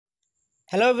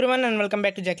Hello everyone and welcome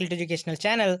back to Jacklit Educational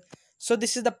Channel. So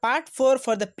this is the part 4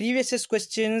 for the previous year's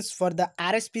questions for the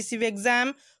RSPCB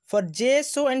exam for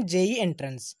JSO and JEE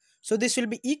entrance. So this will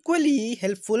be equally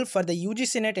helpful for the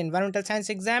UGC NET Environmental Science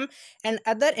exam and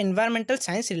other environmental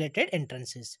science related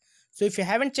entrances. So if you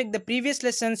haven't checked the previous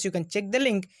lessons, you can check the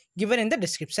link given in the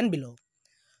description below.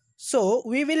 So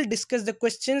we will discuss the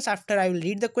questions after I will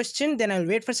read the question, then I will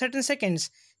wait for certain seconds,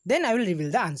 then I will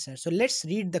reveal the answer. So let's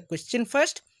read the question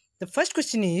first. The first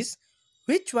question is,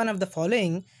 which one of the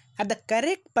following are the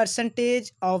correct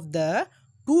percentage of the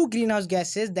two greenhouse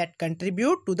gases that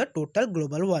contribute to the total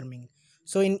global warming?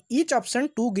 So in each option,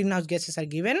 two greenhouse gases are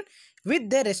given with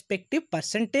their respective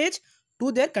percentage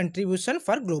to their contribution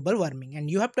for global warming, and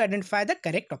you have to identify the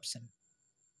correct option.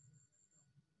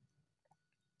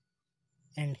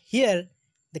 And here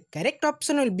the correct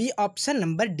option will be option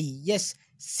number D. Yes,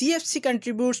 CFC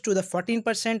contributes to the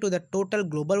 14% to the total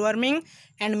global warming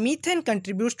and methane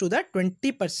contributes to the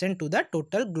 20% to the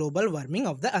total global warming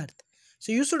of the earth.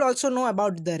 So you should also know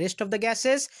about the rest of the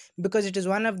gases because it is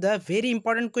one of the very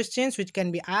important questions which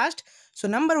can be asked. So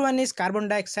number one is carbon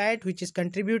dioxide, which is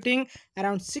contributing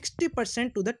around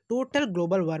 60% to the total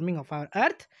global warming of our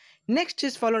earth. Next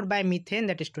is followed by methane,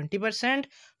 that is 20%,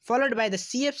 followed by the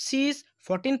CFCs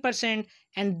 14%,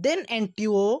 and then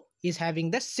N2O is having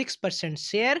the 6%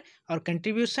 share or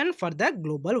contribution for the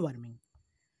global warming.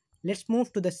 Let's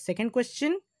move to the second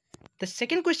question. The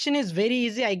second question is very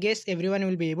easy. I guess everyone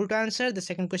will be able to answer. The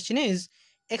second question is,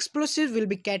 explosives will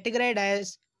be categorized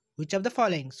as which of the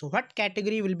following? So what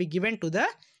category will be given to the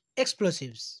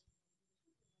explosives?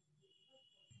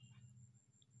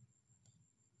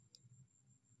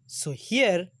 So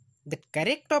here the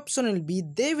correct option will be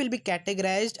they will be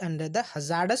categorized under the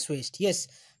hazardous waste. Yes,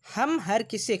 हम हर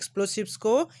किसी explosives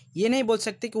को ये नहीं बोल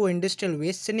सकते कि वो industrial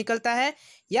waste से निकलता है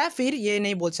या फिर ये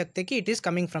नहीं बोल सकते कि it is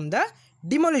coming from the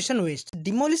demolition waste.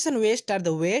 Demolition waste are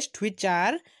the waste which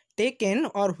are taken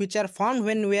or which are formed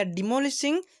when we are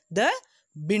demolishing the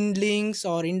buildings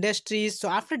or industries. So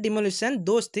after demolition,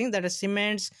 those things that are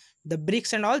cements, the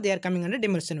bricks and all, they are coming under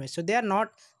demolition waste. So they are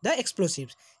not the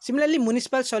explosives. Similarly,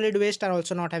 municipal solid waste are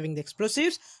also not having the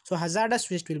explosives. So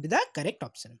hazardous waste will be the correct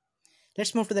option.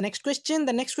 Let's move to the next question.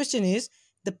 The next question is,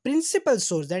 the principal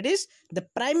source, that is the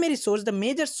primary source, the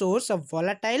major source of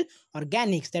volatile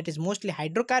organics, that is mostly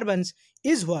hydrocarbons,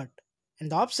 is what? And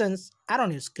the options are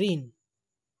on your screen.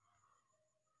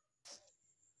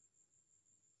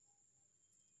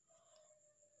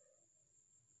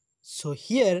 So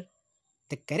here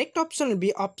the correct option will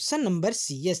be option number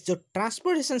C. Yes, so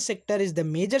transportation sector is the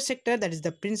major sector, that is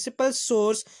the principal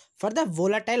source for the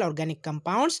volatile organic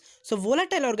compounds. So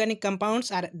volatile organic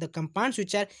compounds are the compounds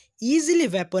which are easily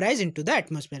vaporized into the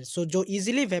atmosphere. So जो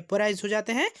easily vaporize हो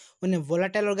जाते हैं उन्हें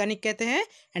volatile organic कहते हैं,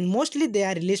 and mostly they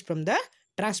are released from the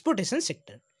transportation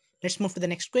sector. Let's move to the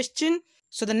next question.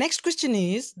 So the next question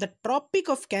is, the Tropic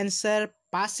of Cancer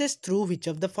passes through which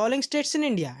of the following states in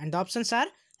India? And the options are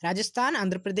Rajasthan,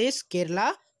 Andhra Pradesh,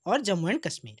 Kerala or Jammu and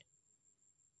Kashmir.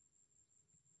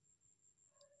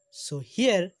 So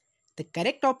here the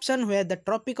correct option where the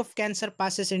Tropic of Cancer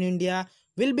passes in India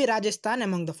will be Rajasthan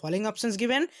among the following options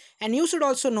given, and you should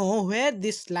also know where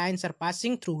these lines are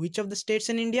passing through which of the states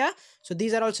in India. So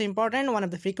these are also important, one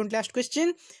of the frequently asked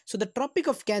question. So the Tropic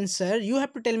of Cancer, you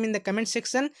have to tell me in the comment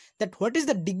section that what is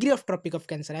the degree of Tropic of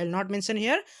Cancer. I will not mention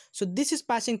here. So this is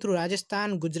passing through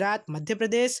Rajasthan, Gujarat, Madhya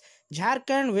Pradesh,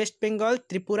 Jharkhand, West Bengal,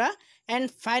 Tripura and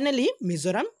finally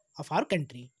Mizoram of our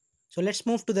country. So let's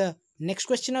move to the next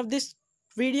question of this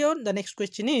video. The next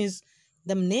question is,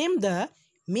 name the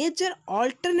major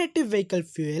alternative vehicle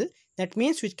fuel, that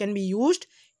means which can be used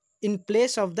in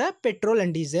place of the petrol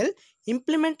and diesel,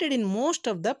 implemented in most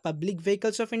of the public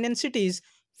vehicles of Indian cities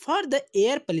for the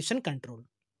air pollution control.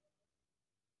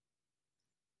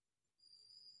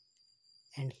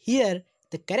 And here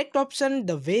the correct option,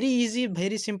 the very easy,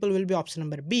 very simple, will be option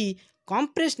number B.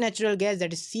 Compressed natural gas,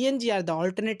 that is CNG, are the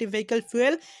alternative vehicle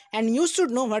fuel, and you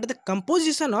should know what is the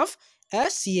composition of a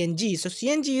CNG. So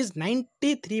CNG is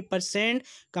 93%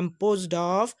 composed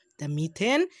of the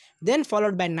methane, then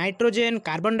followed by nitrogen,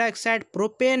 carbon dioxide,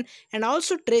 propane, and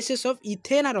also traces of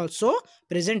ethane are also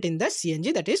present in the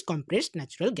CNG, that is compressed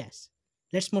natural gas.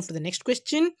 Let's move to the next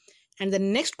question, and the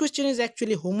next question is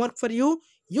actually homework for you.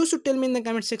 You should tell me in the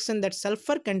comment section that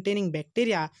sulfur containing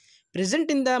bacteria present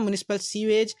in the municipal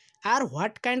sewage are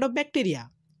what kind of bacteria,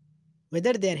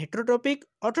 whether they are heterotrophic,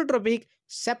 autotrophic,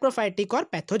 saprophytic or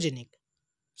pathogenic.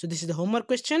 So this is the homework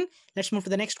question. Let's move to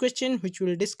the next question which we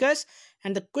will discuss,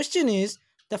 and the question is,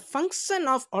 the function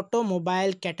of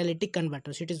automobile catalytic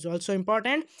converters. It is also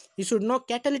important. You should know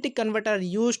catalytic converter are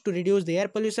used to reduce the air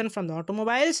pollution from the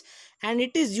automobiles, and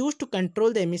it is used to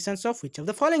control the emissions of which of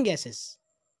the following gases?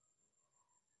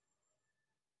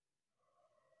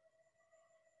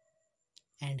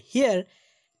 And here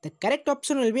the correct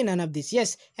option will be none of this.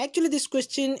 Yes, actually this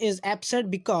question is absurd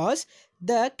because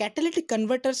the catalytic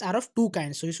converters are of two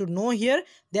kinds. So you should know here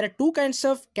there are two kinds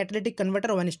of catalytic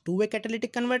converter. One is two-way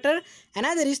catalytic converter,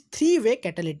 another is three-way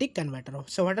catalytic converter.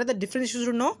 So what are the differences you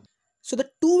should know? So the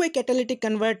two-way catalytic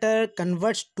converter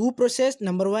converts two processes.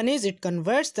 Number one is it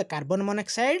converts the carbon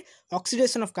monoxide,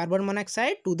 oxidation of carbon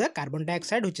monoxide, to the carbon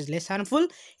dioxide, which is less harmful.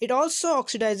 It also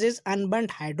oxidizes unburnt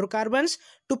hydrocarbons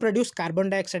to produce carbon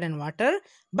dioxide and water.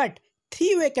 But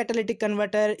three-way catalytic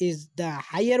converter is the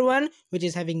higher one, which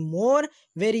is having more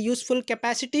very useful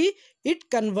capacity. It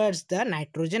converts the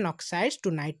nitrogen oxides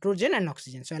to nitrogen and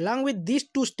oxygen. So along with these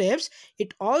two steps,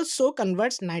 it also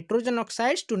converts nitrogen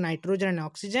oxides to nitrogen and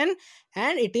oxygen,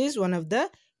 and it is one of the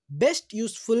best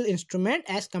useful instrument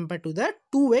as compared to the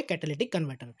two-way catalytic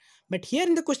converter. But here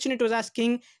in the question it was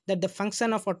asking that the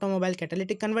function of automobile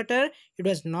catalytic converter. It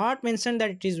was not mentioned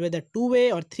that it is whether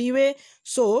two-way or three-way.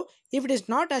 So if it is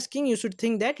not asking, you should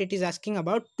think that it is asking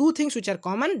about two things which are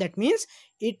common. That means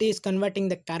it is converting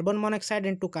the carbon monoxide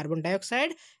into carbon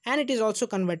dioxide, and it is also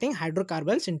converting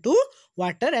hydrocarbons into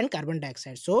water and carbon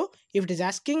dioxide. So if it is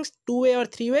asking two-way or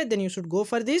three-way, then you should go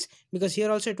for this, because here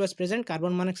also it was present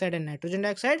carbon monoxide and nitrogen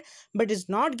dioxide, but is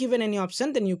not given any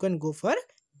option. Then you can go for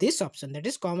this option, that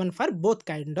is common for both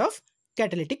kind of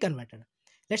catalytic converter.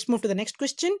 Let's move to the next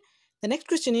question. The next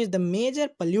question is the major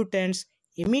pollutants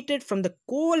emitted from the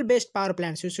coal-based power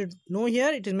plants. You should know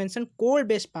here it is mentioned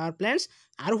coal-based power plants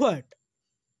are what?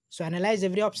 So analyze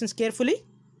every options carefully.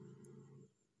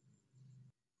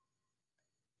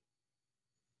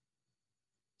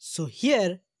 So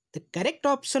here the correct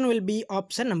option will be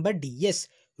option number D. Yes,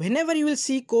 whenever you will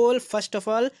see coal, first of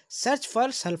all search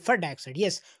for sulfur dioxide.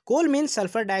 Yes, coal means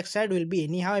sulfur dioxide will be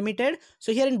anyhow emitted.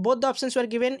 So here in both the options were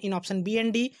given in option B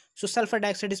and D, so sulfur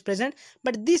dioxide is present.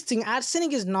 But this thing,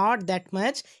 arsenic, is not that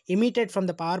much emitted from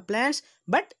the power plants.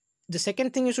 But the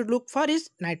second thing you should look for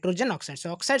is nitrogen oxide.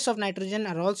 So oxides of nitrogen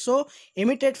are also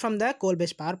emitted from the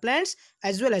coal-based power plants,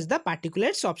 as well as the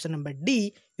particulates. So option number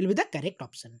D will be the correct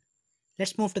option.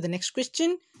 Let's move to the next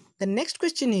question. The next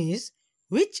question is,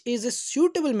 which is a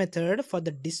suitable method for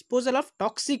the disposal of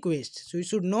toxic waste? So you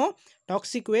should know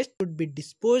toxic waste should be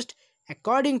disposed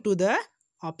according to the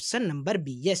option number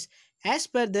B. Yes, as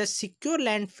per the secure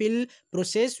landfill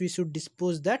process, we should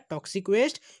dispose the toxic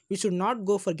waste. We should not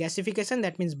go for gasification,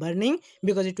 that means burning,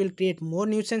 because it will create more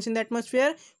nuisance in the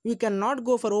atmosphere. We cannot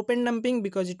go for open dumping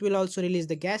because it will also release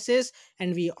the gases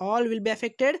and we all will be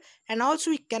affected. And also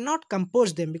we cannot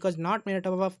compost them because not made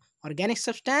up of organic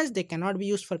substance, they cannot be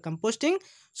used for composting.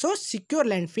 So secure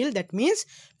landfill, that means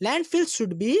landfills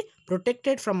should be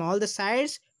protected from all the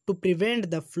sides to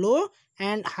prevent the flow.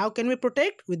 And how can we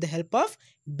protect? With the help of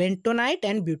bentonite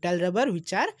and butyl rubber,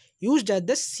 which are used as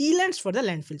the sealants for the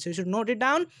landfill. So you should note it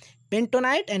down,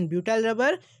 bentonite and butyl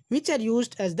rubber, which are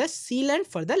used as the sealant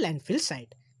for the landfill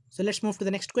site. So let's move to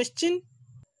the next question.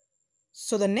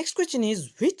 So the next question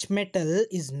is, which metal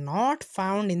is not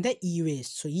found in the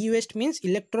e-waste? So e-waste means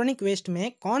electronic waste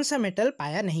में कौन सा metal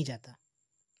पाया नहीं जाता?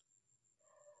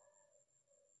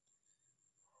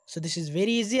 So this is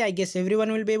very easy. I guess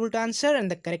everyone will be able to answer, and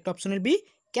the correct option will be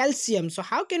calcium. So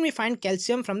how can we find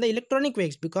calcium from the electronic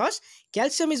waste? Because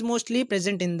calcium is mostly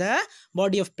present in the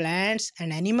body of plants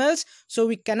and animals, so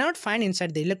we cannot find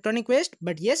inside the electronic waste.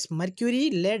 But yes, mercury,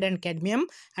 lead and cadmium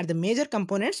are the major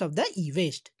components of the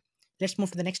e-waste. Let's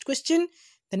move to the next question.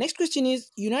 The next question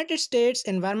is, United States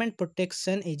Environment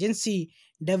Protection Agency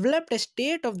developed a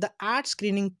state-of-the-art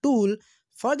screening tool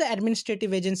for the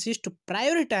administrative agencies to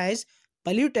prioritize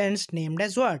pollutants named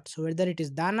as what? So whether it is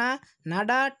Dana,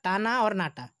 Nada, Tana or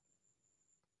Nata.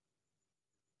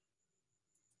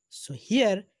 So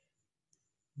here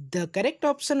the correct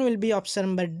option will be option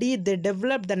number D. They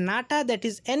developed the NATA, that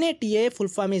is NATA, full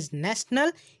form is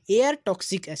National Air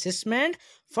Toxic Assessment,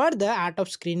 for the art of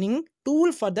screening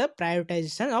tool for the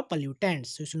prioritization of pollutants.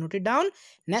 So you should note it down,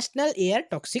 National Air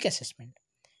Toxic Assessment.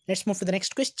 Let's move to the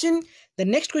next question. The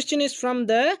next question is from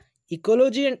the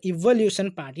ecology and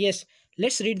evolution part. Yes,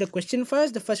 let's read the question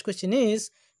first. The first question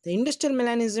is, the industrial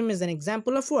melanism is an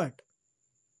example of what?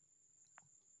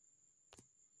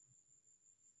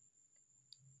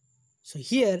 So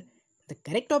here the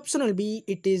correct option will be,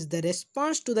 it is the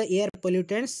response to the air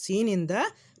pollutants seen in the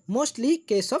mostly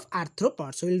case of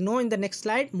arthropods. So we'll know in the next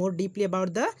slide more deeply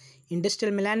about the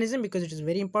industrial melanism because it is a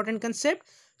very important concept.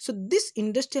 So this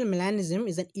industrial melanism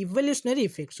is an evolutionary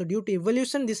effect. So due to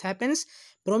evolution, this happens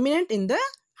prominent in the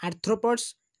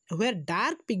arthropods, where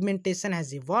dark pigmentation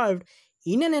has evolved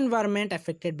in an environment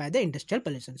affected by the industrial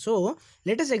pollution. So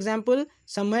let us example,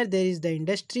 somewhere there is the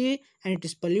industry and it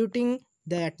is polluting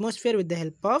the atmosphere with the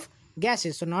help of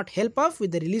gases, so not help of,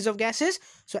 with the release of gases.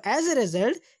 So as a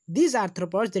result, these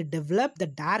arthropods, they develop the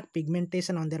dark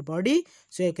pigmentation on their body.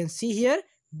 So you can see here,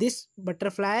 this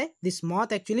butterfly, this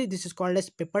moth, actually this is called as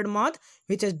peppered moth,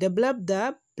 which has developed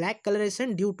the black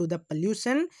coloration due to the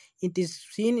pollution. It is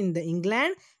seen in the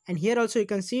England, and here also you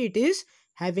can see it is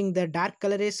having the dark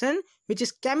coloration which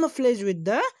is camouflaged with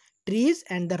the trees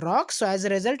and the rocks. So as a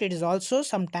result, it is also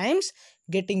sometimes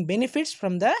getting benefits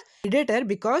from the predator,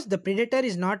 because the predator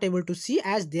is not able to see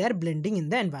as they are blending in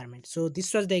the environment. So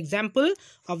this was the example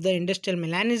of the industrial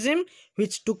melanism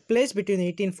which took place between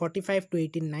 1845 to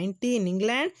 1890 in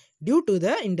England due to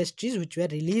the industries which were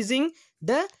releasing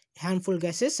the harmful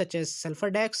gases such as sulfur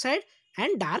dioxide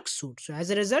and dark soot. So as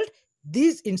a result,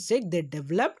 these insects, they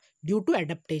developed due to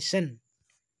adaptation.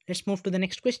 Let's move to the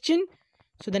next question.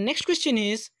 So the next question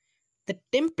is, the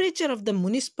temperature of the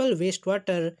municipal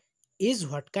wastewater is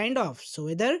what kind of? So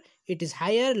whether it is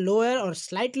higher, lower, or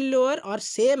slightly lower, or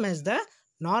same as the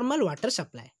normal water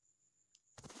supply.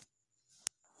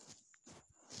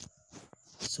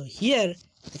 So here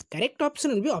the correct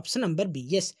option will be option number B.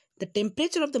 Yes, the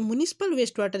temperature of the municipal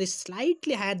wastewater is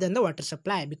slightly higher than the water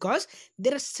supply, because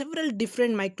there are several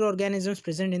different microorganisms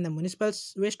present in the municipal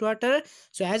wastewater.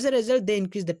 So as a result, they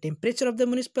increase the temperature of the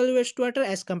municipal wastewater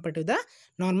as compared to the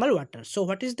normal water. So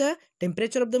what is the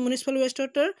temperature of the municipal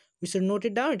wastewater? We should note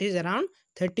it down. It is around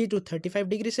 30 to 35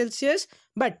 degrees Celsius.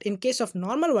 But in case of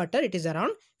normal water, it is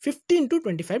around 15 to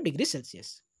 25 degrees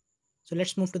Celsius. So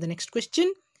let's move to the next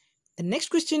question. The next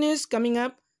question is coming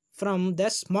up from the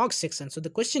smog section. So the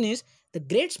question is, the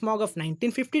Great Smog of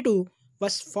 1952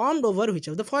 was formed over which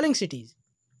of the following cities?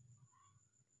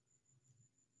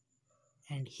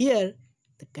 And here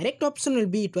the correct option will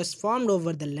be, it was formed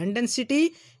over the London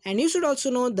city. And you should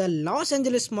also know the Los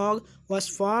Angeles smog was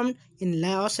formed in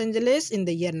Los Angeles in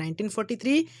the year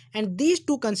 1943. And these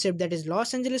two concepts, that is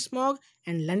Los Angeles smog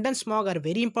and London smog, are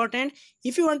very important.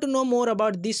 If you want to know more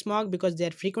about this smog, because they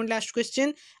are frequently asked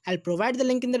question, I'll provide the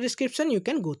link in the description. You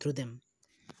can go through them.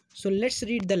 So let's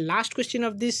read the last question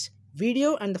of this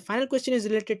video, and the final question is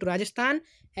related to Rajasthan,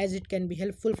 as it can be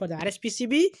helpful for the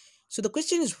RSPCB. So the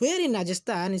question is, where in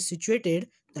Rajasthan is situated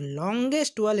the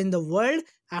longest wall in the world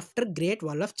after Great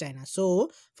Wall of China?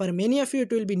 So for many of you,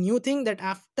 it will be new thing that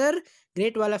after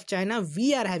Great Wall of China,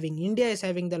 India is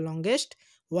having the longest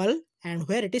wall, and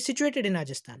where it is situated in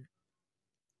Rajasthan.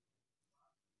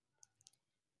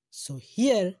 So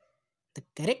here the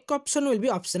correct option will be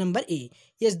option number A.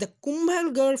 Yes, the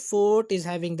Kumbhalgarh fort is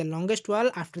having the longest wall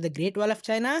after the Great Wall of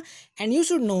China, and you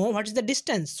should know what is the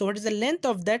distance. So what is the length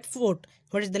of that fort?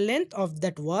 What is the length of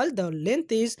that wall? The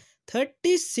length is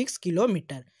 36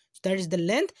 kilometers. So that is the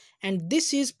length, and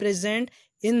this is present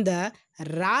in the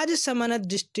Rajsamand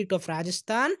district of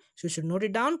Rajasthan. So you should note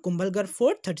it down. Kumbhalgarh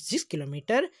fort, 36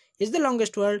 kilometers, is the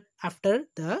longest wall after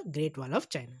the Great Wall of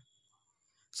China.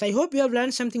 So I hope you have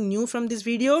learned something new from this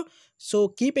video. So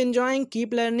keep enjoying,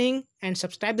 keep learning, and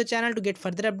subscribe the channel to get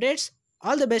further updates.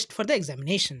 All the best for the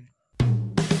examination.